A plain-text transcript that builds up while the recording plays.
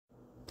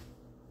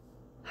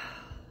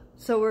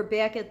So we're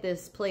back at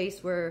this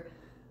place where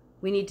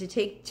we need to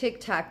take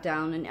TikTok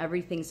down and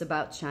everything's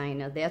about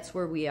China. That's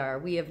where we are.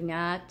 We have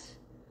not...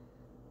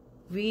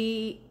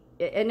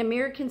 And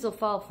Americans will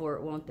fall for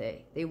it, won't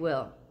they? They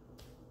will.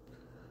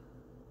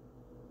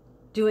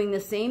 Doing the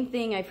same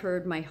thing I've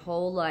heard my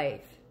whole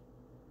life.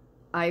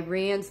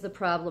 Iran's the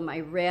problem.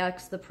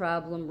 Iraq's the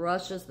problem.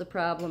 Russia's the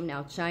problem.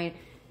 Now China.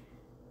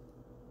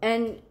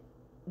 And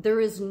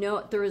there is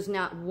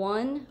not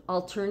one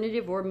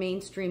alternative or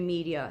mainstream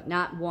media,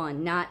 not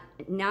one, not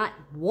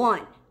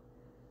one,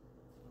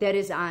 that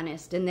is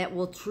honest and that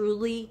will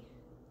truly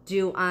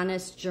do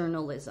honest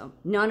journalism.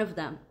 None of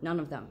them, none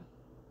of them.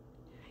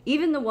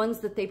 Even the ones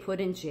that they put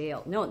in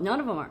jail. No,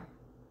 none of them are.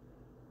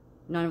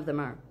 None of them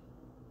are.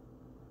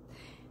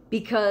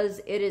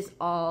 Because it is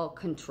all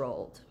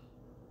controlled.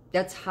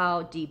 That's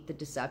how deep the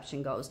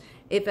deception goes.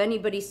 If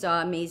anybody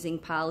saw Amazing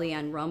Polly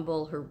on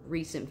Rumble, her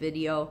recent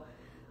video,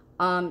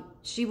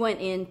 she went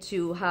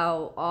into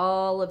how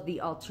all of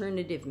the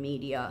alternative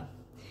media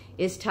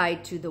is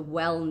tied to the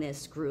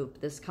Wellness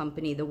Group, this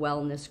company, the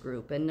Wellness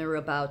Group, and they're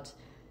about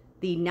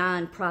the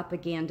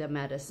non-propaganda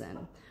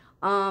medicine.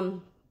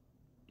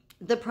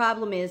 The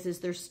problem is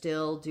they're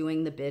still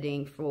doing the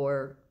bidding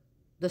for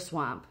the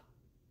swamp.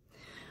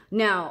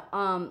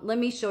 Now, let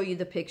me show you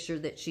the picture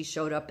that she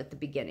showed up at the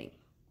beginning.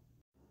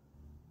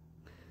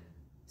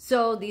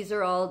 So these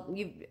are all,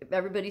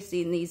 everybody's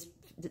seen these,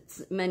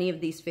 many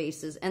of these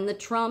faces. And the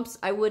Trumps,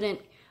 I wouldn't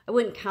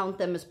count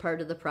them as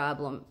part of the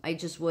problem. I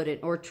just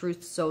wouldn't. Or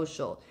Truth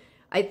Social.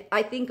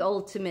 I think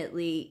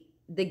ultimately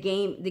the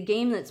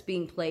game that's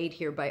being played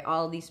here by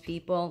all these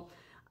people,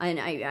 and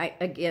I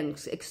again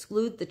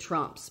exclude the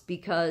Trumps,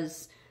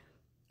 because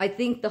I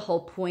think the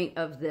whole point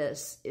of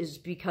this is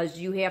because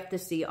you have to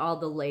see all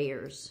the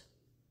layers.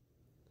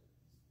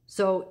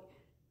 So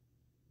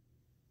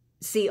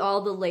see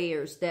all the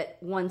layers, that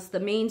once the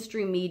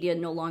mainstream media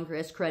no longer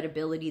has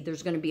credibility,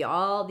 there's going to be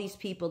all these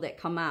people that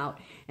come out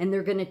and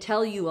they're going to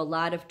tell you a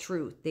lot of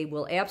truth. They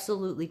will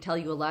absolutely tell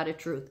you a lot of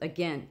truth,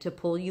 again, to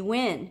pull you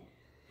in.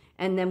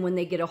 And then when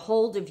they get a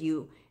hold of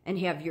you and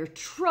have your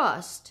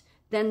trust,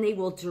 then they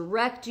will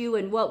direct you.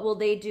 And what will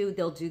they do?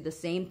 They'll do the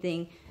same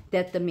thing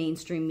that the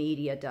mainstream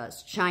media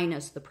does.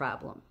 China's the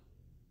problem.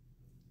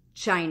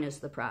 China's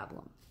the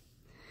problem.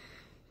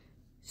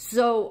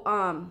 So,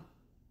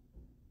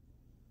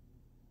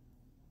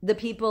 the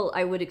people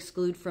I would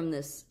exclude from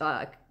this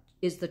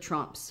is the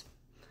Trumps.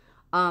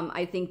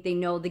 I think they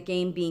know the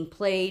game being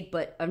played,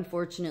 but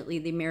unfortunately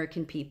the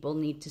American people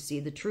need to see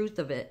the truth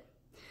of it.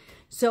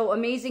 So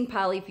Amazing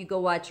Polly, if you go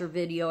watch her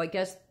video, I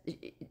guess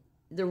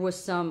there was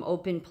some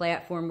open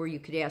platform where you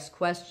could ask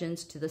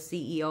questions to the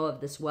CEO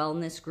of this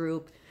wellness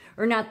group,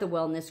 or not the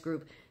wellness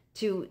group,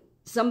 to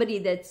somebody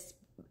that's,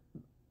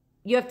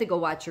 you have to go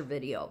watch her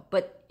video.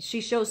 But she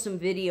shows some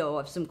video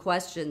of some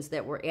questions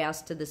that were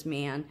asked to this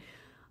man.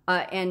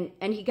 And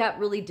he got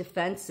really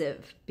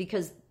defensive,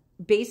 because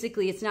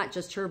basically it's not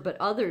just her, but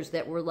others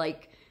that were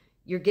like,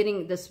 you're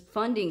getting this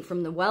funding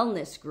from the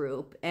wellness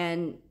group,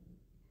 and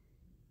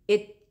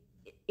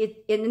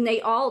and they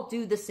all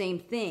do the same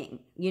thing.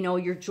 You know,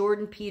 your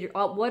Jordan Peterson,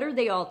 what are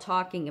they all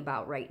talking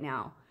about right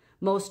now?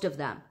 Most of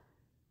them.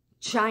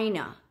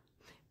 China.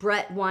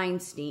 Brett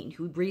Weinstein,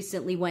 who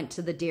recently went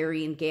to the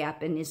Darien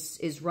Gap and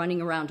is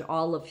running around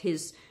all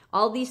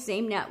these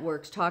same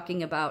networks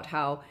talking about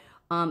how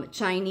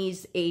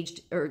Chinese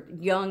aged or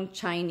young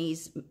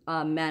Chinese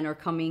men are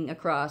coming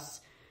across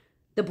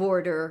the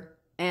border,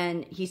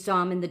 and he saw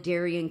them in the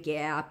Darien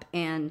Gap,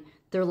 and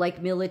they're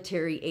like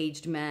military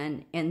aged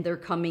men, and they're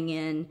coming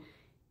in,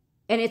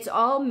 and it's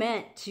all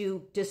meant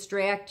to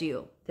distract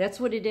you. That's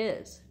what it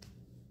is.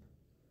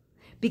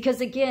 Because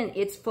again,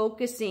 it's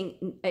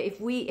focusing. If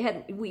we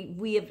have,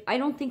 I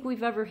don't think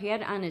we've ever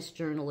had honest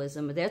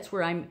journalism. That's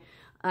where I'm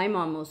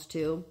almost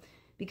to.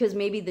 Because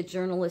maybe the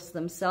journalists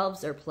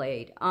themselves are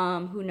played.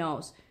 Who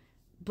knows?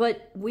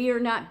 But we are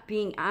not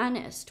being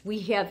honest. We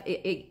have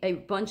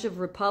a bunch of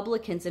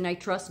Republicans, and I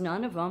trust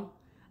none of them.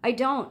 I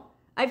don't.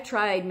 I've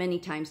tried many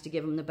times to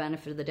give them the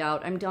benefit of the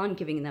doubt. I'm done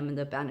giving them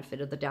the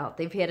benefit of the doubt.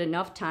 They've had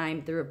enough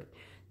time.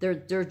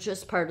 They're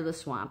just part of the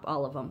swamp,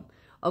 all of them.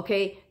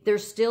 Okay? They're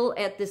still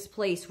at this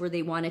place where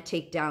they want to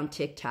take down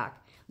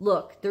TikTok.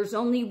 Look, there's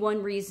only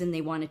one reason they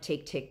want to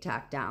take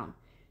TikTok down.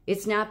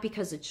 It's not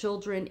because of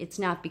children. It's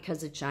not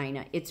because of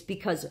China. It's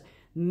because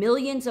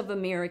millions of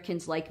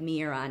Americans like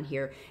me are on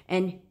here.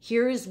 And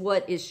here is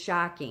what is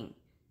shocking.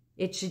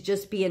 It should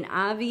just be an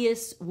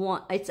obvious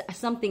one. It's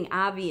something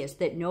obvious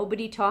that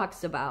nobody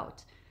talks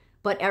about.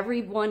 But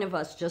every one of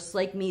us, just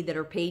like me, that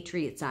are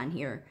patriots on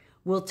here,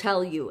 will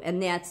tell you.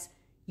 And that's,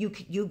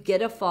 you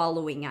get a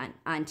following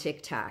on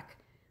TikTok.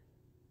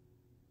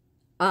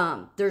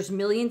 There's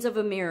millions of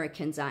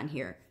Americans on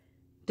here.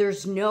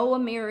 There's no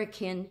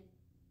American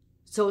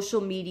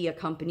social media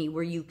company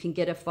where you can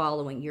get a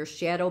following. You're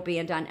shadow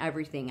banned on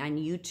everything. On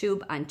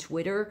YouTube, on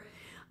Twitter,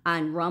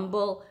 on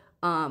Rumble,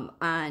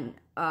 on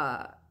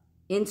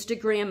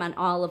Instagram, on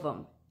all of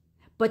them.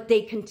 But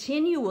they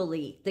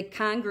continually, the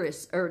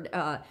Congress or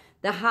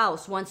the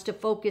House wants to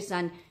focus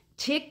on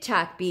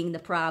TikTok being the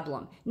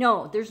problem.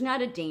 No, there's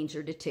not a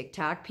danger to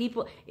TikTok.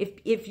 People,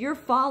 if you're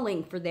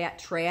falling for that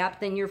trap,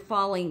 then you're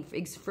falling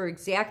for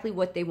exactly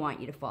what they want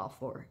you to fall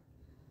for.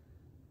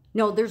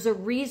 No, there's a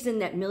reason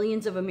that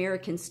millions of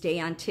Americans stay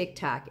on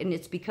TikTok, and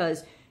it's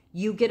because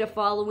you get a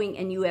following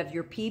and you have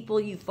your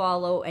people you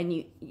follow,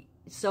 and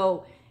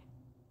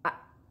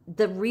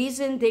the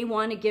reason they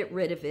want to get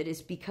rid of it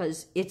is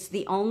because it's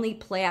the only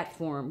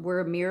platform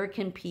where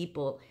American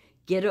people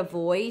get a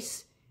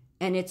voice,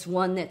 and it's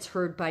one that's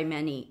heard by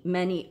many,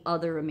 many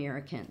other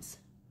Americans.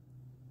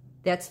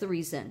 That's the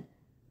reason.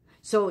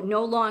 So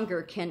no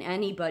longer can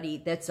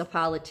anybody that's a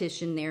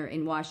politician there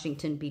in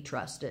Washington be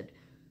trusted.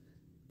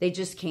 They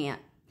just can't.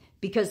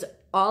 Because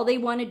all they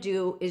want to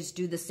do is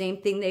do the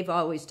same thing they've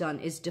always done,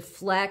 is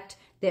deflect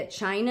that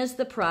China's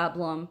the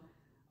problem,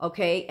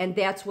 okay? And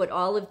that's what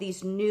all of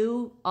these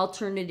new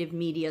alternative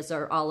medias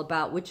are all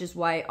about, which is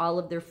why all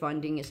of their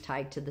funding is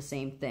tied to the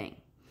same thing.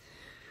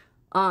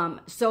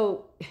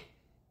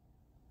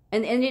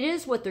 And it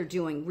is what they're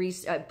doing.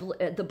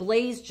 The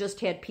Blaze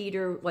just had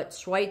Peter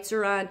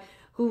Schweizer on,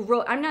 who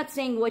wrote, I'm not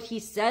saying what he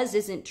says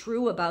isn't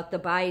true about the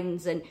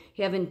Bidens and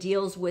having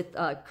deals with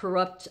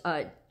corrupt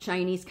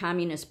Chinese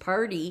Communist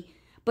Party,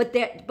 but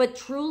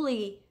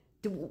truly,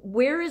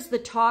 where is the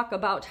talk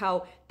about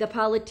how the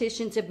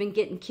politicians have been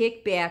getting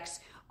kickbacks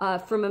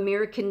from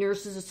American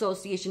Nurses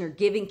Association, or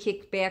giving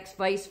kickbacks,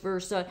 vice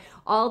versa?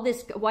 All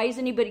this, why is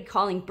anybody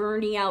calling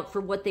Bernie out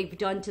for what they've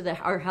done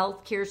to our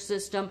healthcare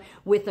system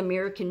with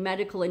American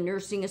Medical and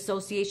Nursing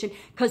Association?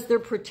 Because they're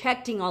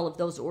protecting all of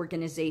those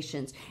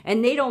organizations,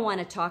 and they don't want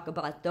to talk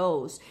about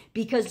those,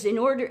 because they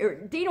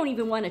don't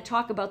even want to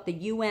talk about the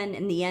UN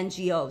and the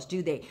NGOs,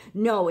 do they?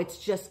 No, it's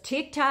just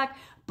TikTok,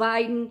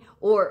 Biden,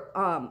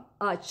 or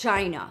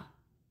China.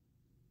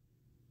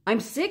 I'm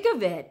sick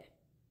of it.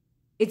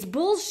 It's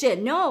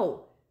bullshit.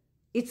 No,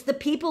 it's the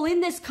people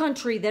in this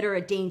country that are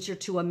a danger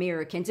to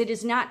Americans. It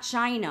is not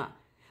China.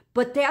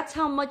 But that's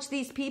how much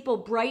these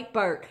people,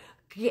 Breitbart,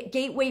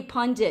 Gateway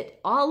Pundit,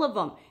 all of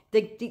them,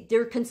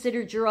 they're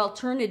considered your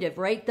alternative,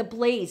 right? The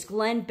Blaze,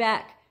 Glenn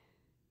Beck.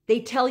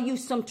 They tell you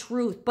some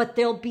truth, but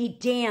they'll be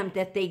damned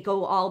that they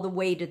go all the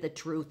way to the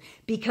truth,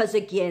 because,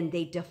 again,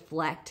 they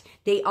deflect.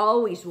 They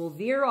always will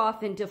veer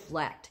off and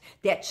deflect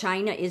that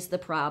China is the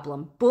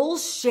problem.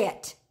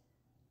 Bullshit.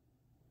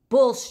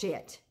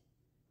 Bullshit.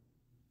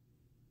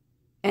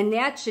 And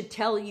that should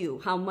tell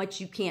you how much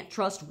you can't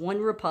trust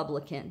one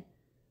Republican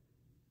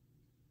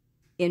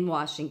in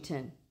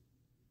Washington.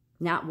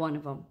 Not one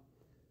of them.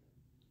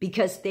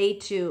 Because they,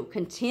 too,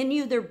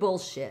 continue their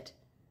bullshit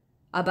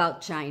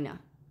about China,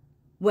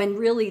 when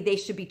really they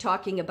should be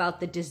talking about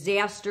the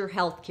disaster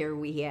healthcare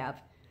we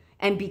have,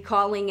 and be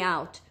calling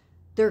out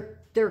their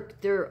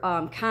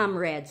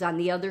comrades on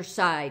the other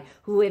side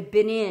who have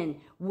been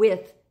in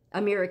with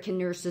American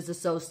Nurses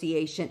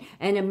Association,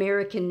 and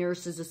American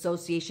Nurses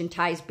Association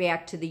ties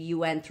back to the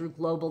UN through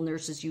Global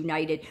Nurses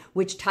United,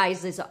 which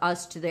ties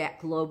us to that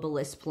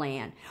globalist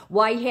plan.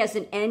 Why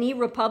hasn't any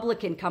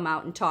Republican come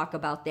out and talk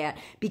about that?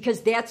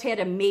 Because that's had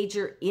a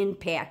major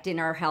impact in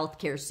our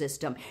healthcare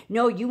system.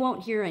 No, you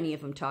won't hear any of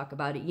them talk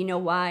about it. You know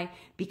why?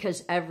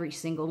 Because every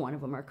single one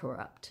of them are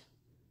corrupt.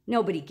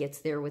 Nobody gets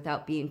there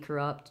without being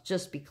corrupt.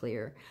 Just be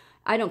clear.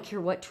 I don't care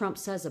what Trump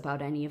says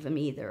about any of them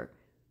either.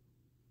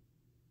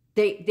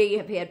 They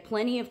have had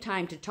plenty of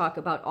time to talk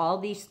about all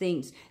these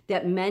things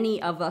that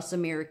many of us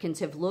Americans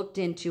have looked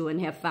into and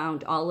have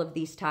found all of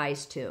these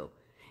ties to.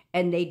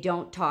 And they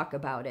don't talk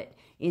about it.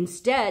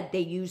 Instead,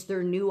 they use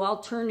their new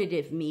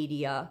alternative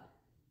media.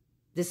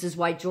 This is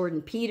why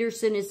Jordan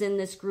Peterson is in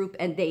this group,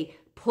 and they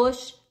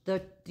push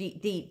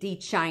the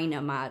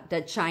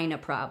China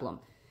problem.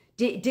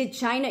 Did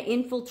China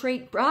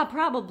infiltrate?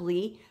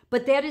 Probably,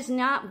 but that is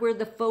not where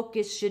the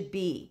focus should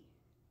be.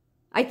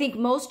 I think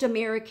most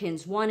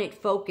Americans want it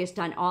focused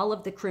on all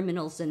of the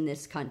criminals in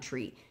this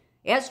country.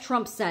 As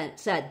Trump said,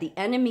 the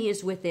enemy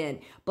is within,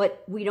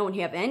 but we don't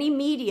have any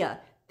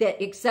media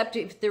that, except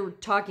if they're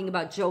talking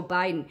about Joe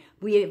Biden,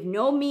 we have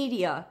no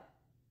media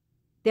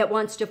that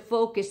wants to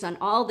focus on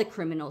all the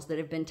criminals that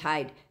have been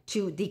tied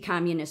to the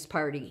Communist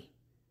Party,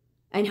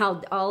 and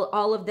how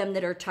all of them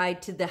that are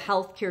tied to the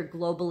healthcare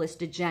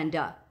globalist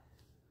agenda.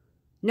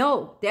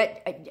 No,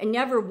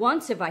 never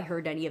once have I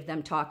heard any of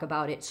them talk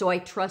about it. So I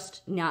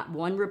trust not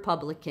one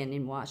Republican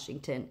in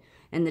Washington.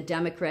 And the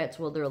Democrats,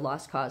 well, they're a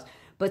lost cause.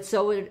 But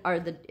so are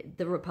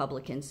the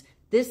Republicans.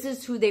 This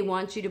is who they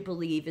want you to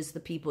believe is the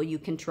people you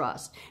can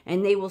trust.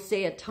 And they will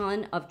say a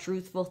ton of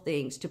truthful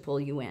things to pull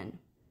you in.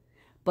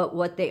 But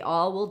what they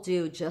all will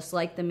do, just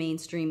like the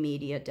mainstream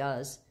media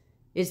does,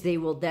 is they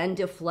will then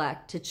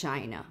deflect to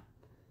China,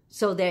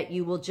 so that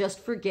you will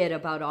just forget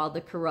about all the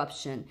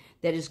corruption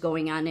that is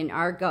going on in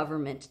our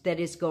government,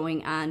 that is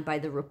going on by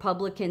the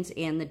Republicans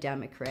and the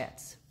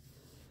Democrats.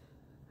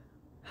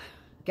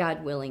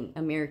 God willing,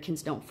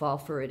 Americans don't fall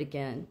for it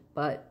again,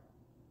 but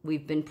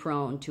we've been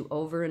prone to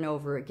over and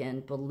over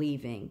again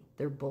believing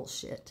their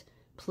bullshit.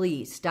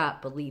 Please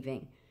stop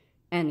believing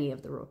any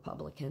of the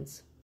Republicans.